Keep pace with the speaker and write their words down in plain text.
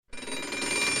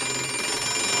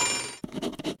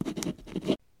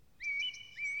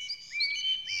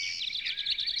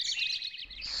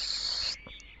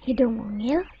Hidung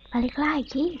mungil balik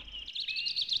lagi.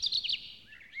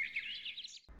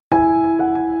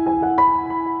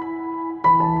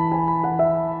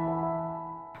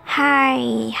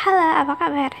 Hai, halo, apa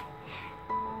kabar?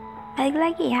 Balik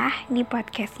lagi ya di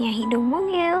podcastnya Hidung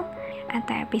Mungil.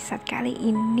 Atau episode kali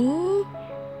ini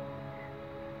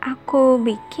aku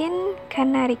bikin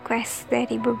karena request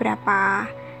dari beberapa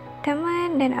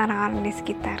teman dan orang-orang di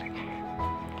sekitar.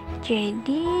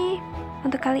 Jadi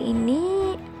untuk kali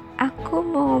ini aku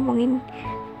mau ngomongin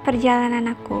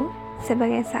perjalanan aku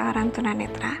sebagai seorang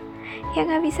tunanetra yang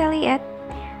gak bisa lihat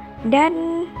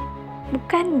dan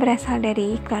bukan berasal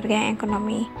dari keluarga yang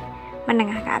ekonomi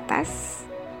menengah ke atas,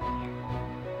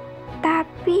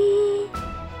 tapi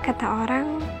kata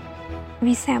orang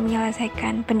bisa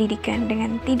menyelesaikan pendidikan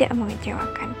dengan tidak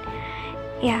mengecewakan.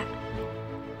 Ya,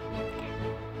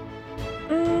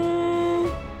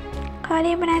 kalau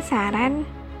dia penasaran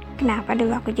kenapa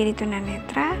dulu aku jadi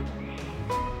tunanetra,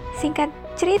 singkat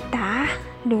cerita,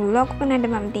 dulu aku pernah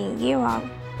demam tinggi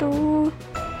waktu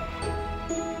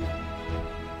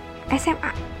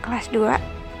SMA kelas 2.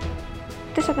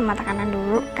 Itu satu mata kanan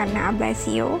dulu karena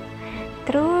ablasio.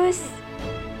 Terus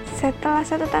setelah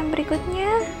 1 tahun berikutnya,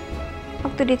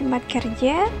 waktu di tempat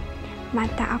kerja,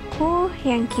 mata aku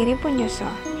yang kiri pun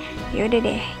nyusul. Yaudah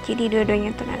deh, jadi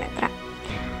dua-duanya tunanetra.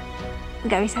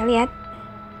 Gak bisa lihat.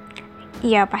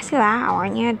 Ya pastilah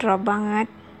awalnya drop banget.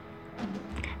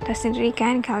 Tahu sendiri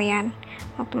kan kalian,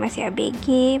 waktu masih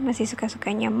ABG, masih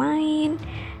suka-sukanya main,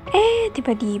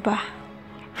 tiba-tiba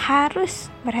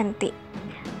harus berhenti,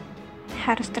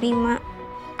 harus terima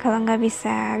kalau nggak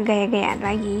bisa gaya-gayaan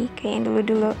lagi kayak yang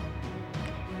dulu-dulu.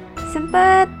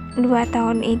 Sempet 2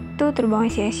 tahun itu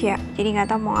terbuang sia-sia, jadi nggak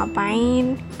tahu mau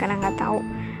ngapain karena nggak tahu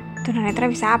tunanetra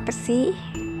bisa apa sih.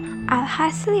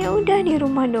 Alhasil ya udah di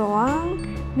rumah doang,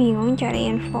 bingung cari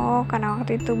info karena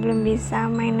waktu itu belum bisa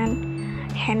mainan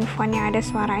handphone yang ada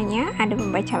suaranya, ada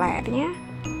pembaca layarnya,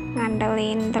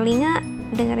 ngandelin telinga,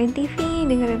 dengerin TV,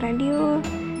 dengerin radio,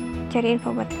 cari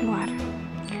info buat keluar.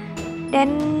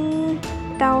 Dan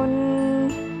tahun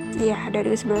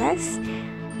 2011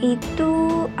 itu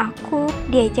aku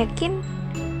diajakin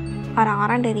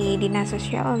orang-orang dari dinas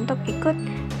sosial untuk ikut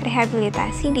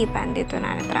rehabilitasi di panti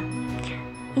tunanetra.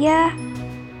 Ya,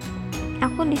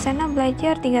 aku di sana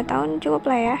belajar 3 tahun cukup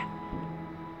lah ya.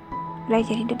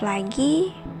 Belajar hidup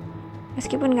lagi,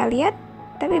 meskipun gak lihat,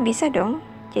 tapi bisa dong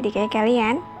jadi kayak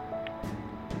kalian.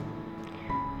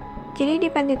 Jadi di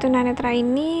panti tunanetra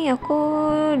ini aku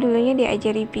dulunya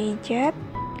diajari pijat,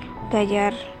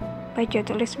 belajar baca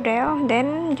tulis braille,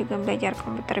 dan juga belajar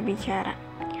komputer bicara.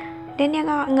 Dan yang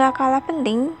gak kalah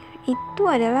penting itu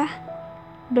adalah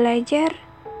belajar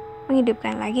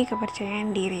menghidupkan lagi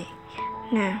kepercayaan diri.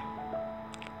 Nah,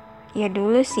 ya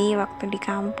dulu sih waktu di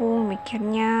kampung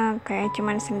mikirnya kayak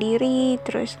cuman sendiri,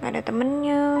 terus gak ada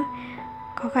temennya,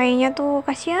 kok kayaknya tuh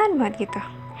kasihan banget gitu.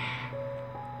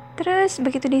 Terus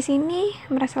begitu di sini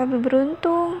merasa lebih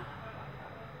beruntung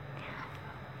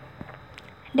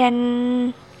dan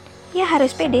ya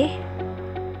harus pede.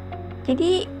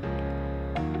 Jadi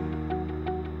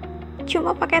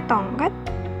cuma pakai tongkat,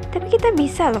 tapi kita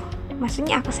bisa loh.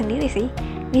 Maksudnya aku sendiri sih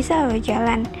bisa loh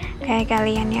jalan kayak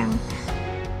kalian yang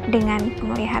dengan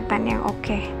penglihatan yang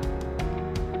oke.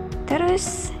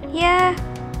 Terus ya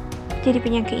jadi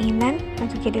punya keinginan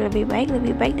untuk jadi lebih baik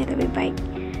dan lebih baik.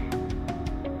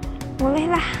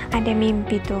 Mulailah ada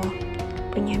mimpi tuh,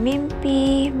 punya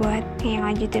mimpi buat yang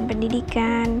lanjutin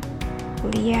pendidikan,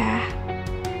 kuliah.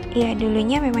 Ya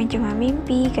dulunya memang cuma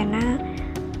mimpi karena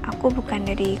aku bukan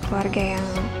dari keluarga yang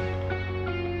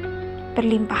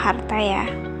berlimpah harta ya.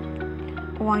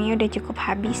 Uangnya udah cukup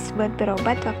habis buat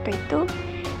berobat waktu itu.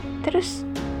 Terus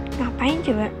ngapain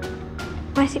coba?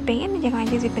 Masih pengen aja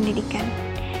lanjutin pendidikan.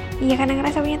 Iya karena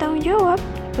ngerasa punya tanggung jawab,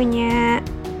 punya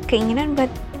keinginan buat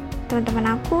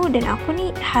teman-teman aku, dan aku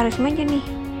nih harus maju nih,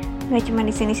 nggak cuma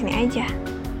di sini aja.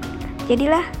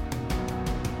 Jadilah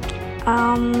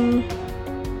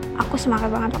aku semangat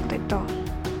banget waktu itu.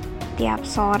 Tiap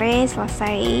sore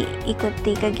selesai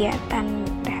ikuti kegiatan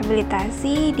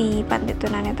rehabilitasi di Panti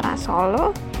Tunanetra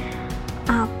Solo,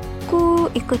 aku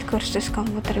ikut kursus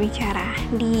komputer bicara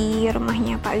di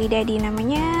rumahnya Pak Widadi.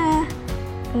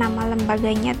 Nama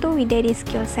lembaganya tuh Widadi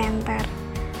Skill Center.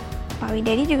 Pak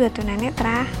Widadi juga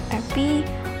tunanetra, tapi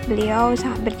beliau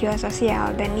sangat berjiwa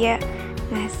sosial dan dia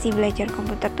ngasih belajar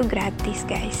komputer tuh gratis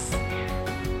guys.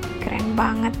 Keren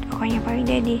banget pokoknya Pak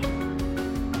Widadi.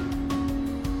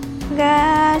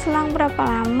 Gak selang berapa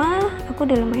lama aku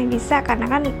udah lumayan bisa, karena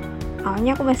kan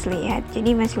awalnya aku masih lihat,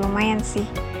 jadi masih lumayan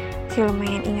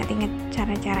ingat-ingat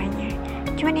cara-caranya.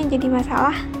 Cuman yang jadi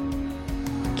masalah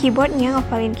keyboardnya,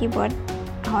 ngapalin keyboard.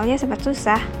 awalnya sempat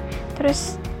susah,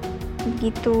 terus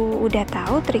begitu udah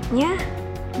tahu triknya,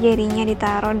 jarinya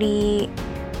ditaruh di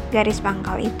garis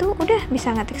pangkal itu udah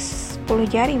bisa ngetik 10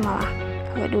 jari malah.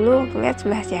 Kalau dulu aku lihat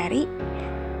 11 jari,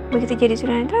 begitu jadi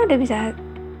tunanetra udah bisa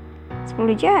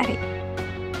 10 jari.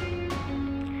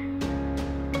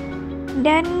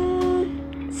 Dan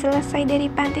selesai dari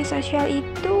panti sosial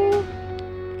itu,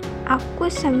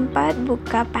 aku sempat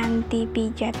buka panti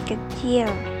pijat kecil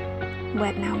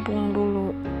buat nabung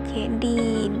dulu.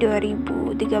 Jadi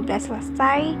 2013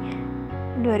 selesai,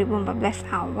 2014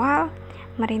 awal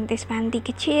merintis panti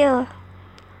kecil.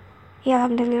 Ya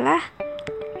alhamdulillah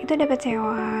itu dapat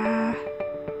sewa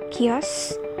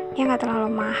kios yang gak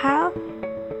terlalu mahal.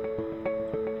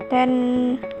 Dan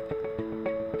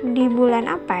di bulan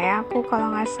apa ya, aku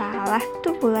kalau gak salah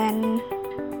tuh bulan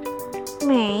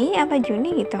Mei apa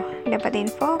Juni gitu, dapat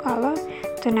info kalau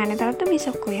tunanetra tuh bisa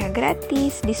kuliah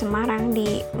gratis di Semarang,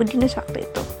 di Udinus waktu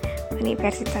itu,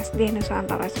 Universitas Dian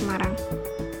Nusantara Semarang.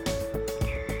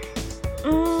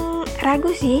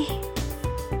 Ragu sih,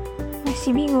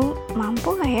 masih bingung,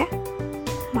 mampu gak ya?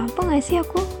 Mampu gak sih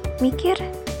aku? Mikir.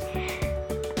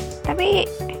 Tapi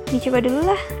dicoba dulu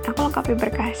lah, aku lengkapi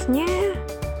berkasnya,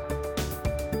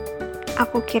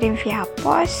 aku kirim via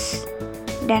pos,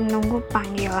 dan nunggu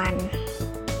panggilan.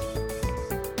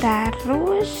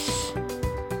 Terus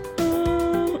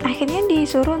akhirnya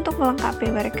disuruh untuk melengkapi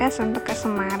berkas untuk ke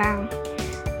Semarang,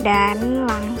 dan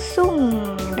langsung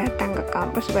datang ke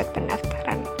kampus buat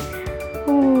pendaftaran.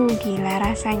 Gila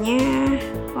rasanya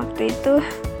waktu itu.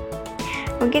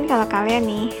 Mungkin kalau kalian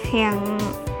nih yang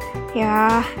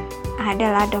ya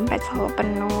adalah dompet selalu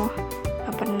penuh,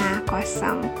 gak pernah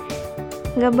kosong,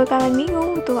 gak bakalan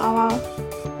bingung tuh awal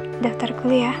daftar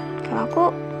kuliah. Kalau aku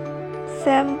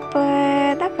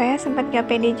sempet gak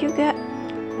pede juga,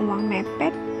 uang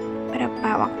mepet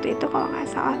berapa waktu itu, kalau nggak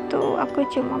salah tuh aku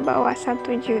cuma bawa 1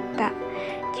 juta.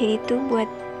 Jadi itu buat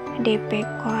DP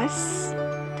kos,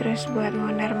 terus buat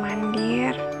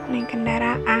mondar-mandir, naik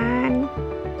kendaraan.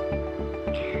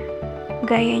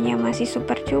 Gayanya masih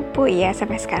super cupu ya,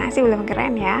 sampai sekarang sih belum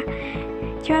keren ya,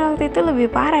 cuma waktu itu lebih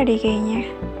parah deh kayaknya.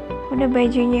 Udah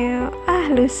bajunya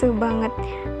lusuh banget.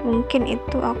 Mungkin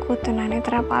itu aku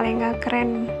tunanetra paling gak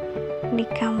keren di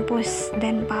kampus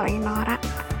dan paling norak.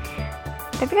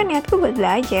 Tapi kan niatku buat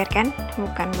belajar kan,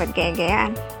 bukan buat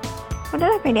gaya-gayaan.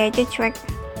 Udahlah pede aja, cuek.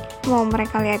 Mau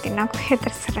mereka liatin aku ya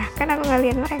terserah, kan aku gak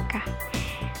liat mereka.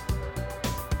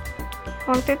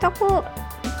 Waktu itu aku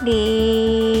di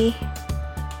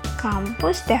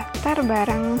kampus daftar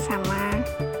bareng sama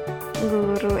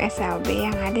guru SLB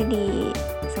yang ada di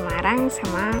Semarang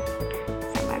sama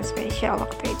spesial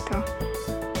waktu itu.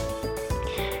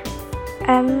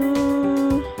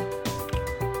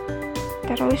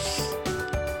 Terus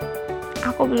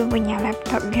aku belum punya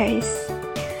laptop guys,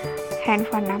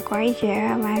 handphone aku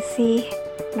aja masih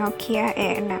Nokia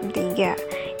E63.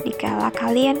 Dikala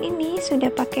kalian ini sudah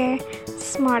pakai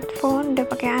smartphone, udah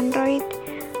pakai Android,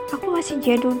 aku masih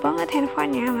jadul banget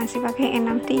handphonenya, masih pakai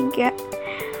E63.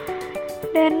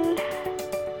 Dan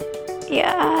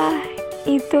ya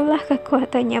itulah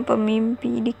kekuatannya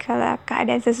pemimpi. Dikala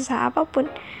keadaan sesusah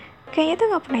apapun, kayaknya tuh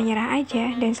gak pernah nyerah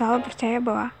aja, dan selalu percaya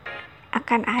bahwa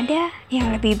akan ada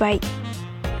yang lebih baik.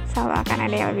 Selalu akan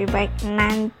ada yang lebih baik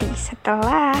nanti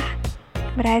setelah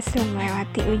berhasil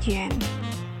melewati ujian.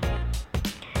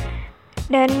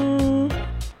 Dan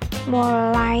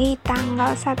mulai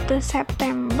tanggal 1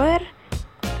 September,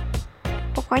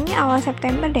 pokoknya awal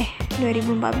September deh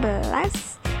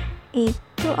 2014,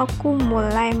 itu aku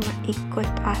mulai ikut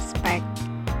ospek.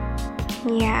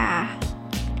 Ya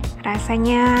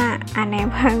rasanya aneh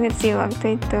banget sih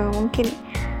waktu itu. Mungkin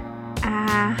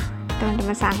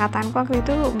teman-teman seangkatanku waktu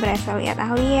itu berasa lihat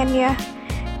alien ya,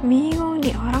 bingung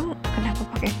nih orang kenapa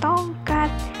pakai tongkat,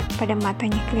 pada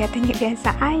matanya kelihatannya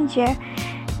biasa aja,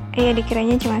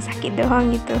 dikiranya cuma sakit doang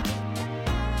gitu.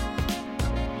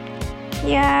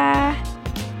 Ya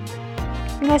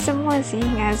nggak semua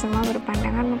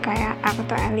berpandangan kayak aku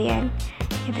tuh alien.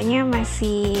 Nyatanya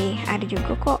masih ada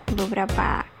juga kok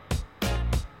beberapa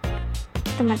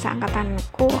teman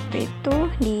seangkatanku waktu itu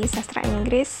di sastra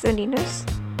Inggris Udinus.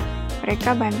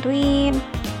 Mereka bantuin,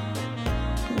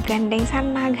 gandeng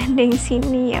sana gandeng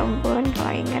sini, ya ampun kalau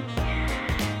ingat.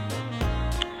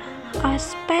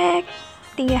 Ospek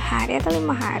 3 hari atau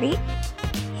 5 hari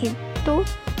itu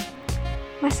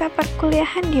masa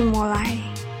perkuliahan dimulai.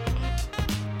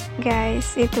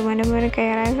 Guys, itu bener-bener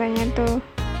kayak rasanya tuh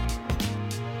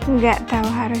nggak tahu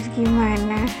harus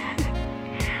gimana.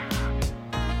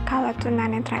 Kalau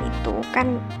tunanetra itu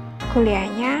kan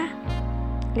kuliahnya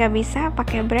nggak bisa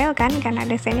pakai braille kan, karena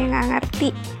dosennya nggak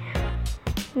ngerti.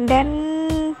 Dan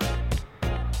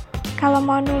Kalau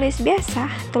mau nulis biasa,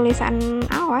 tulisan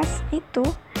awas itu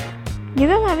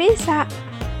juga nggak bisa.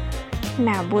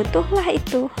 Nah, butuhlah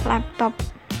itu laptop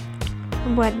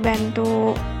buat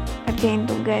bantu kerjain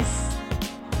tugas.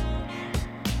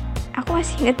 Aku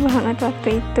masih ingat banget waktu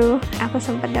itu aku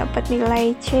sempat dapat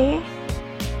nilai C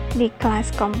di kelas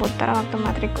komputer waktu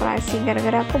matrikulasi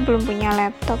gara-gara aku belum punya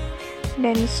laptop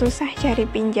dan susah cari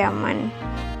pinjaman.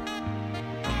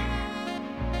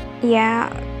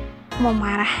 Ya mau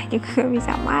marah juga gak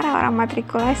bisa marah, orang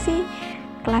matrikulasi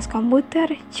kelas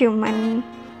komputer cuman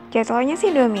jadwalnya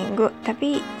sih 2 minggu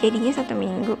tapi jadinya 1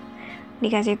 minggu,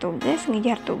 dikasih tugas,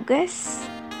 ngejar tugas,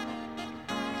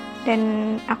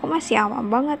 dan aku masih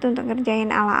awam banget untuk ngerjain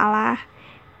ala-ala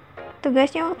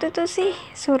tugasnya. Waktu itu sih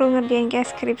suruh ngerjain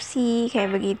kayak skripsi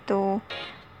kayak begitu,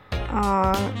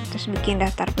 terus bikin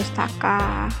daftar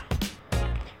pustaka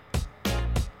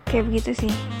kayak begitu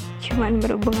sih. Cuman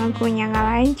berhubung akunya nggak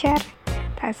lancar,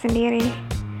 tak sendiri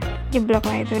jeblok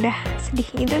lah, itu udah sedih.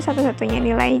 Itu satu-satunya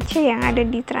nilai C yang ada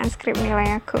di transkrip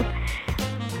nilai aku.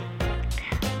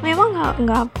 Memang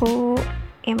nggak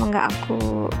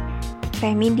aku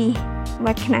remedi,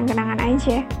 buat kenang-kenangan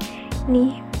aja.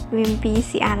 Nih mimpi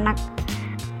si anak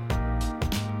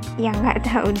yang nggak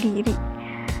tahu diri.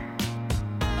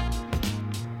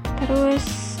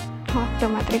 Terus waktu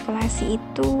matrikulasi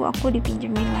itu aku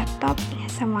dipinjemin laptop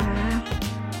sama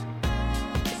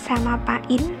Pak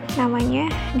In namanya.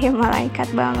 Dia malaikat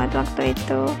banget waktu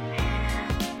itu.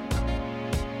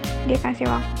 Dia kasih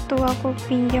waktu aku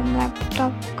pinjam laptop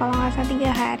kalau nggak salah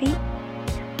 3 hari.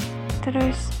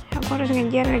 Terus aku harus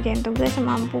ngerjain tugas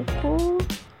semampuku.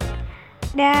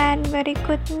 Dan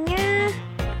berikutnya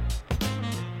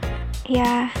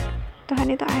ya Tuhan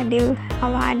itu adil,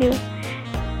 Allah adil.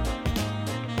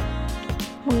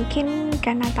 Mungkin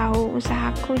karena tahu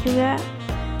usahaku juga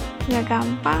gak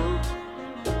gampang,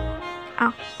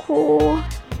 aku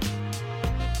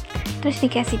terus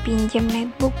dikasih pinjam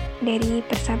netbook dari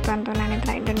Persatuan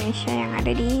Tunanetra Indonesia yang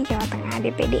ada di Jawa Tengah,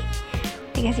 DPD.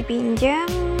 Dikasih pinjam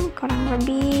kurang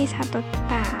lebih 1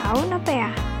 tahun apa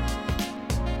ya.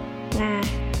 Nah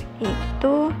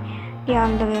itu ya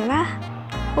alhamdulillah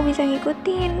aku bisa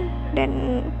ngikutin,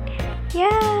 dan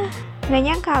ya gak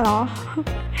nyangka loh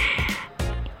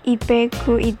IP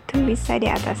ku itu bisa di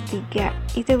atas 3.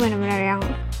 Itu benar-benar yang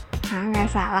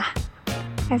gak salah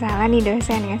nih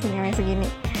dosen ngasih nilai segini.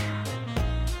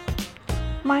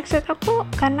 Maksud aku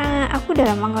karena aku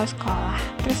udah lama gak sekolah,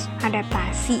 terus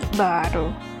adaptasi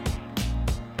baru,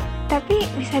 tapi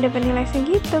bisa dapat nilai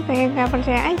segitu, kayak gak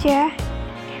percaya aja.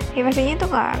 Ya pastinya tuh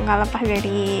gak lepas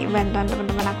dari bantuan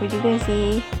teman-teman aku juga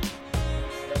sih,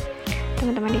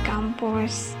 teman-teman di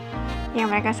kampus yang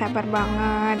mereka sabar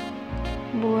banget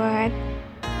buat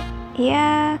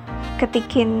ya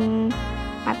ketikin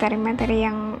materi-materi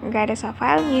yang gak ada soal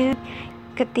filenya,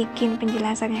 ketikin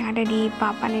penjelasan yang ada di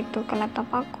papan itu ke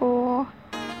laptop aku.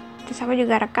 Terus aku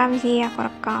juga rekam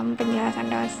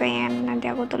penjelasan dosen, nanti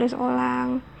aku tulis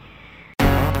ulang.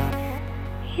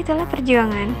 Itulah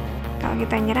perjuangan. Kalau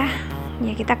kita nyerah,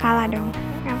 ya kita kalah dong.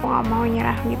 Aku gak mau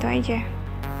nyerah gitu aja.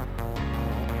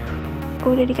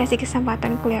 Udah dikasih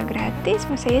kesempatan kuliah gratis,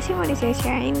 masa ya sih mau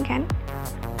disia-siain kan?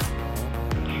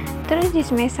 Terus di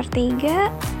semester 3,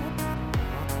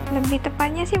 lebih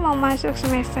tepatnya sih mau masuk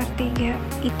semester 3,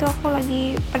 itu aku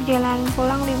lagi perjalanan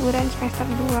pulang liburan semester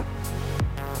 2.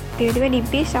 Tiba-tiba di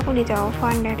bis aku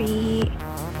ditelepon dari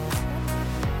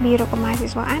biro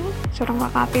kemahasiswaan, suruh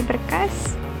ngelengkapi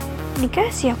berkas,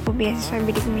 dikasih aku beasiswa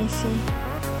bidik misi.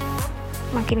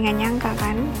 Makin gak nyangka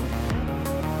kan.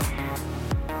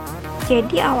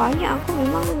 Jadi awalnya aku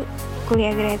memang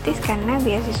kuliah gratis karena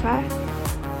beasiswa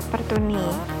Pertuni,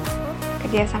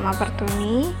 kerja sama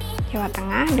Pertuni Jawa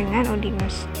Tengah dengan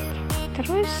Udinus.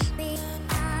 Terus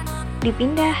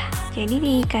dipindah, jadi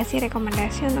dikasih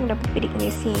rekomendasi untuk dapat bidik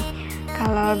misi.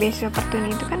 Kalau beasiswa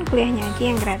Pertuni itu kan kuliahnya aja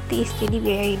yang gratis, jadi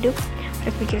biaya hidup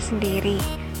harus pikir sendiri.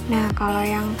 Nah kalau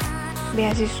yang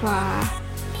beasiswa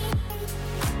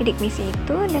bidik misi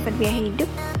itu dapat biaya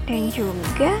hidup dan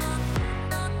juga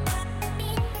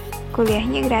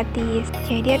kuliahnya gratis,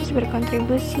 jadi harus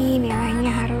berkontribusi, nilainya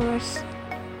harus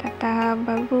tetap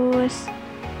bagus,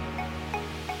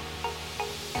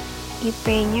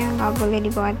 IP-nya nggak boleh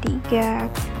di bawah 3.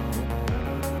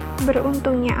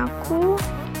 Beruntungnya aku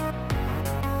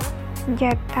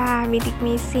jatah bidik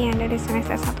misi yang dari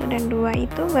semester 1 dan 2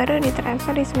 itu baru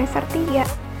ditransfer di semester 3.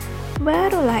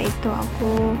 Barulah itu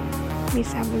aku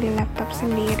bisa beli laptop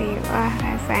sendiri. Wah,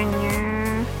 rasanya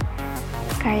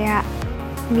kayak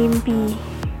mimpi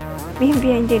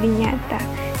yang jadi nyata.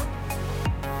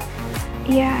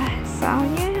 Ya,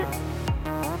 soalnya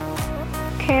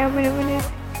kayak bener-bener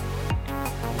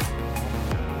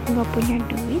nggak punya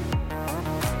duit,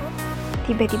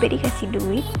 tiba-tiba dikasih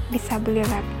duit bisa beli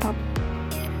laptop.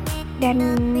 Dan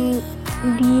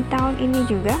di tahun ini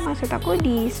juga, maksud aku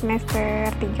di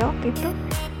semester 3 waktu itu,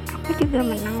 aku juga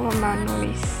menang lomba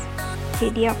nulis.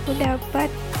 Jadi aku dapat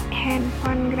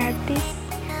handphone gratis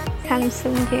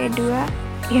Samsung J2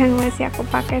 yang masih aku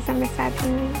pakai sampai saat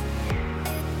ini.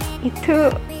 Itu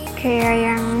kayak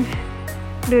yang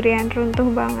durian runtuh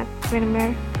banget,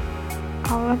 bener-bener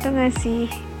Allah tuh ngasih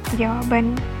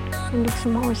jawaban untuk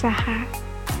semua usaha.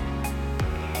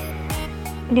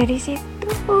 Dari situ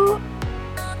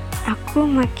aku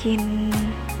makin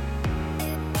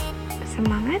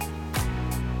semangat,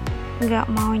 gak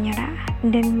mau nyerah,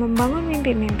 dan membangun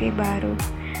mimpi-mimpi baru.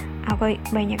 Aku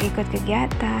banyak ikut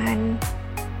kegiatan,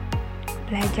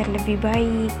 belajar lebih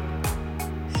baik,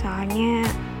 soalnya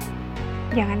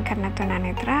jangan karena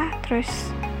tunanetra terus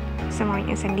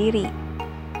semuanya sendiri.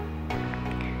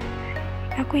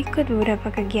 Aku ikut beberapa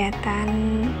kegiatan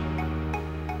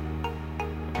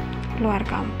luar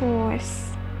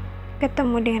kampus,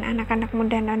 ketemu dengan anak-anak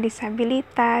muda non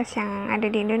disabilitas yang ada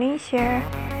di Indonesia,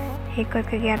 ikut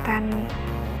kegiatan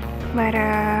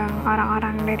bareng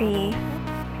orang-orang dari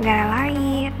negara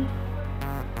lain.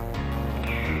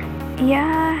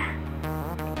 Ya,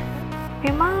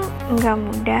 memang nggak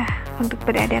mudah untuk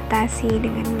beradaptasi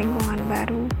dengan lingkungan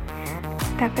baru,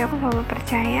 tapi aku selalu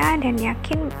percaya dan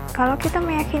yakin kalau kita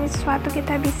meyakini sesuatu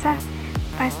kita bisa,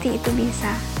 pasti itu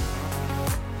bisa.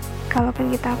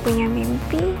 Kalaupun kita punya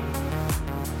mimpi,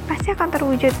 pasti akan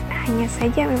terwujud, hanya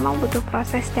saja memang butuh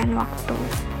proses dan waktu.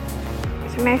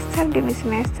 Semester demi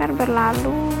semester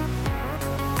berlalu,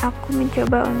 aku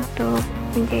mencoba untuk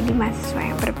menjadi mahasiswa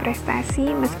yang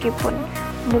berprestasi, meskipun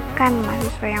bukan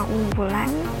mahasiswa yang unggulan,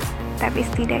 tapi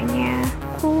setidaknya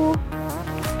aku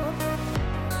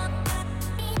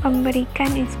memberikan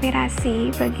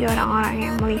inspirasi bagi orang-orang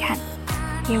yang melihat.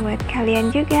 Ya buat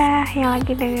kalian juga yang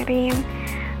lagi dengerin,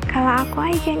 kalau aku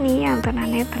aja nih yang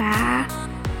tunanetra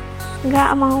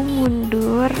gak mau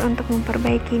mundur untuk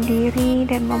memperbaiki diri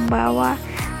dan membawa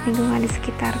lingkungan di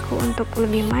sekitarku untuk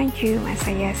lebih maju, masa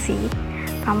ya sih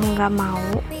kamu gak mau?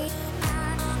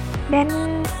 Dan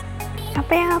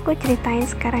apa yang aku ceritain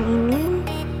sekarang ini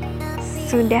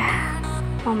sudah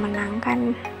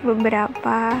memenangkan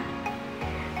beberapa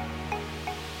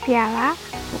piala,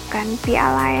 bukan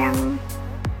piala yang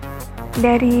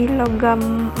dari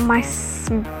logam emas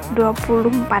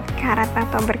 24 karat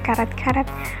atau berkarat-karat,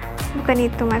 bukan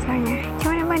itu masalahnya,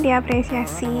 cuma memang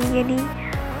diapresiasi. Jadi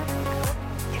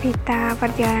cerita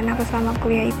perjalanan aku selama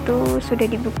kuliah itu sudah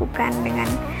dibukukan dengan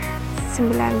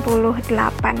 98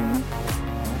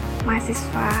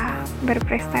 mahasiswa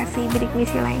berprestasi bidik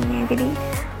misi lainnya. Jadi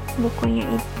bukunya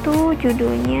itu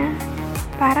judulnya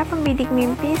Para Pembidik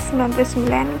Mimpi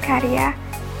 99 Karya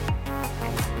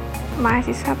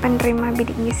Mahasiswa Penerima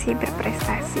Bidik Misi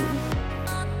Berprestasi.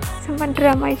 Sempat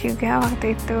drama juga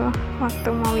waktu itu, waktu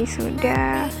mau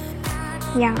wisuda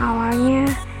yang awalnya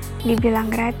dibilang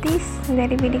gratis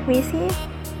dari bidik misi,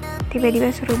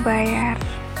 tiba-tiba suruh bayar,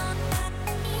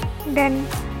 dan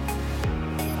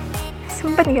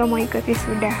sempet gak mau ikut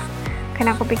wisuda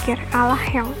karena aku pikir alah,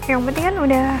 yang penting kan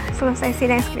udah selesai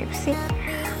sidang skripsi,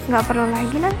 gak perlu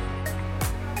lagi lah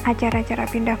acara-acara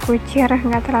pindah kucir,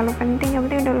 gak terlalu penting, yang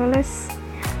penting udah lulus.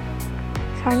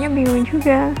 Soalnya bingung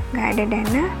juga, gak ada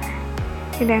dana,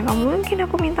 dan gak mungkin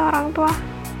aku minta orang tua.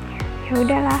 Ya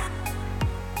udahlah,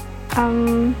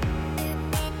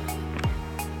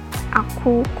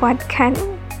 aku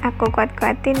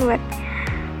kuat-kuatin buat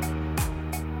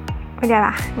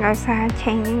udahlah, nggak usah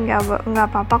cengeng, nggak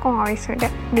apa-apa kok nggak wisuda,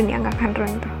 dunia nggak akan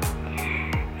runtuh.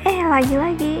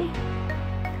 Lagi-lagi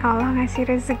Allah ngasih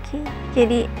rezeki,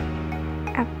 jadi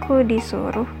aku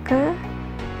disuruh ke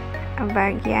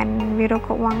bagian biro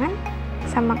keuangan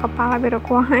sama kepala biro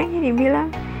keuangan, jadi bilang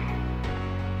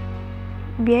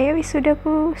biaya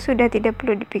wisudaku sudah tidak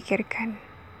perlu dipikirkan.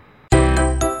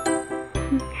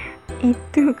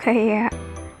 Itu kayak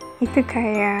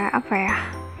apa ya,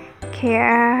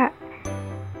 kayak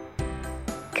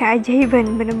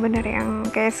keajaiban, bener-bener yang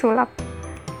kayak sulap.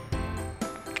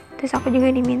 Terus aku juga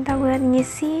diminta buat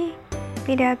ngisi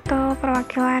pidato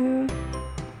perwakilan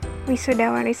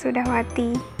wisudawan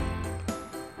wisudawati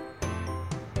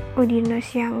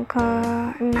Udinus yang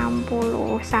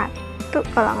ke-61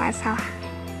 kalau nggak salah,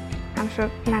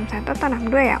 61 atau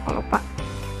 62 ya, aku lupa.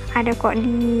 Ada kok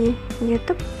di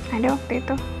YouTube, ada waktu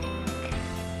itu.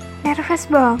 Nervous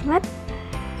banget,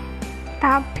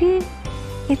 tapi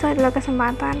itu adalah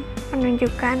kesempatan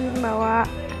menunjukkan bahwa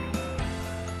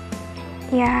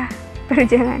ya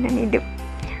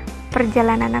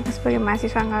perjalanan aku sebagai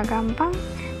mahasiswa nggak gampang,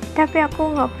 Tapi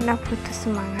aku nggak pernah putus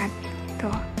semangat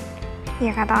gitu.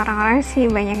 Ya kata orang-orang sih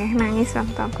banyak yang nangis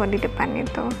waktu aku di depan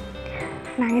itu.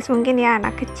 Nangis mungkin ya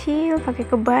anak kecil pakai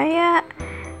kebaya,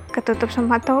 ketutup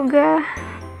sama toga,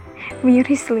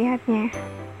 miris liatnya.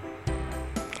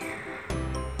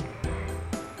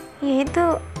 Ya itu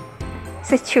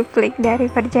secuplik dari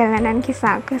perjalanan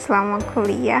kisah aku selama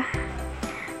kuliah.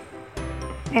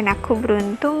 Dan aku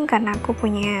beruntung karena aku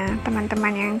punya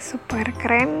teman-teman yang super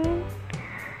keren,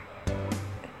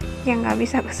 yang gak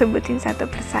bisa aku sebutin satu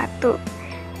persatu,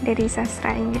 dari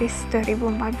sastra Inggris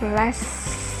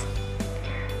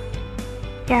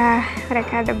 2014. Ya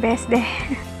mereka the best deh.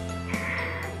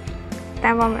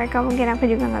 Tanpa mereka mungkin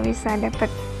aku juga gak bisa dapet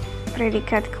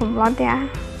predikat cum laude ya.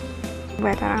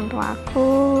 Buat orang tua aku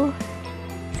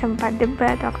sempat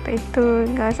debat waktu itu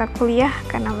gak usah kuliah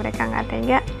karena mereka gak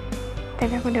tega.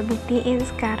 Tapi aku udah buktiin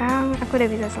sekarang aku udah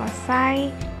bisa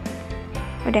selesai,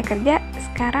 udah kerja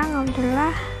sekarang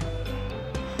alhamdulillah.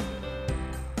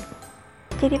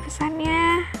 Jadi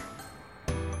pesannya,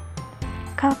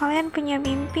 kalau kalian punya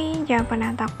mimpi jangan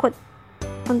pernah takut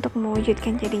untuk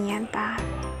mewujudkan jadi nyata.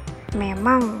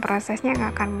 Memang prosesnya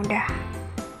gak akan mudah,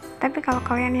 tapi kalau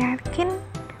kalian yakin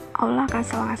Allah akan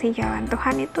selalu ngasih jalan.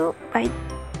 Tuhan itu baik,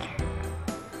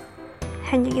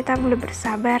 hanya kita perlu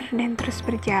bersabar dan terus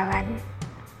berjalan.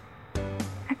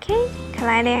 Oke,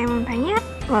 kalau ada yang mau tanya,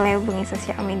 boleh hubungi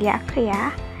sosial media aku ya.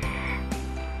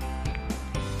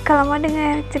 Kalau mau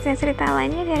dengar cerita-cerita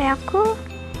lainnya dari aku,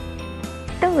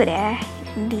 tunggu deh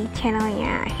di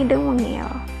channelnya Hidung Mungil.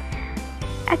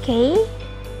 Oke,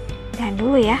 dan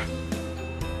dulu ya.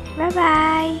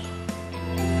 Bye-bye.